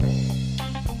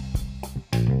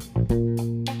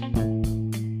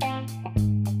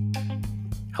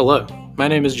Hello, my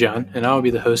name is John, and I will be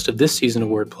the host of this season of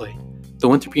Wordplay, the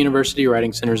Winthrop University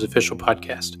Writing Center's official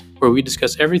podcast, where we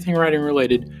discuss everything writing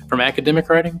related, from academic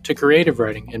writing to creative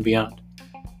writing and beyond.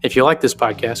 If you like this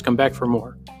podcast, come back for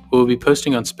more. We will be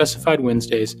posting on specified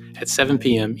Wednesdays at 7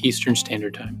 p.m. Eastern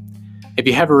Standard Time. If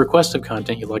you have a request of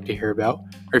content you'd like to hear about,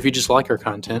 or if you just like our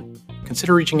content,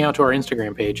 consider reaching out to our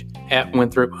Instagram page at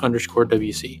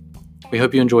Winthrop_WC. We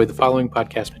hope you enjoy the following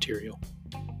podcast material.